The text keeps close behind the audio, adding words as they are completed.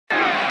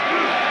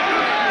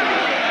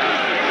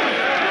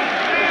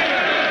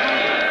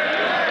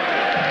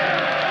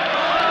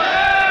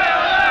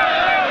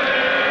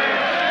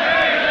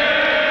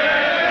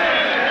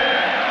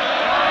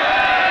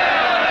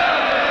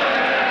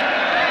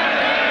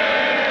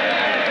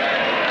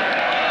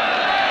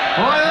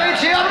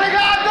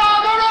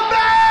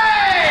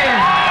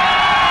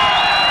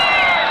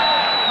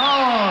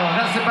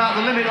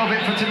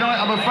for tonight,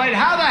 I'm afraid.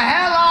 How the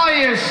hell are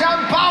you?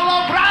 São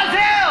Paulo,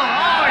 Brazil!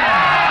 Oh,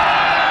 yeah.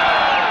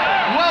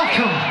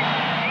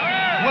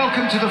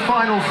 Welcome to the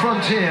final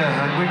frontier,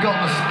 and we've got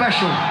a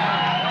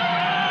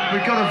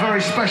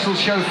very special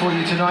show for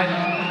you tonight.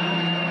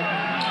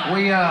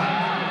 We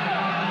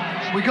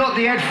got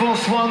the Ed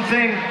Force One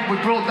thing, we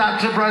brought that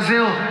to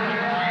Brazil,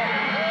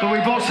 but we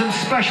brought some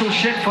special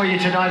shit for you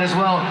tonight as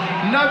well.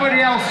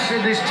 Nobody else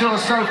in this tour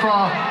so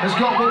far has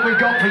got what we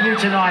got for you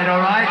tonight, all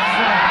right?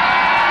 So,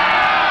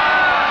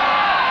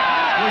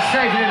 we're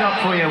saving it up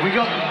for you. We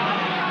got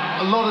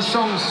a lot of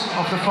songs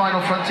off the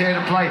final frontier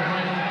to play.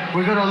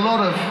 We've got a lot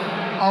of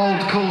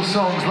old cool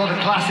songs, a lot of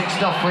classic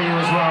stuff for you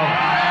as well.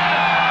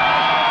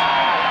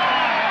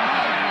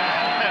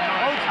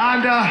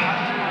 And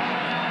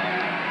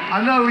I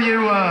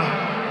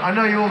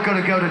know you all got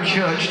to go to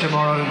church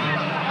tomorrow.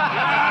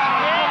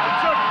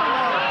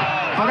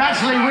 But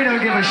actually, we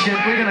don't give a shit.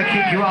 We're going to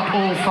keep you up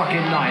all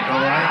fucking night,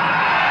 all right?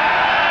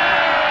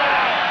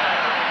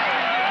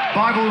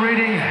 Bible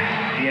reading?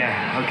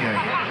 Yeah, okay.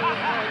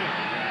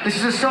 This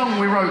is a song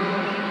we wrote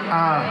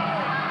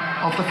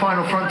off the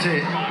final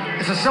frontier.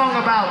 It's a song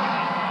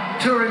about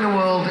touring the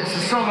world. It's a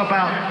song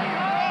about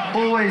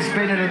always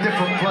being in a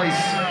different place,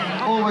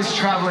 always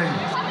traveling,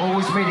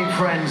 always meeting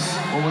friends,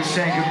 always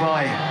saying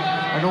goodbye,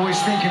 and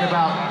always thinking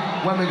about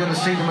when we're going to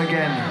see them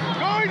again.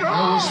 And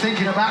always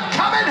thinking about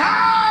coming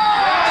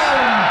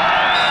home!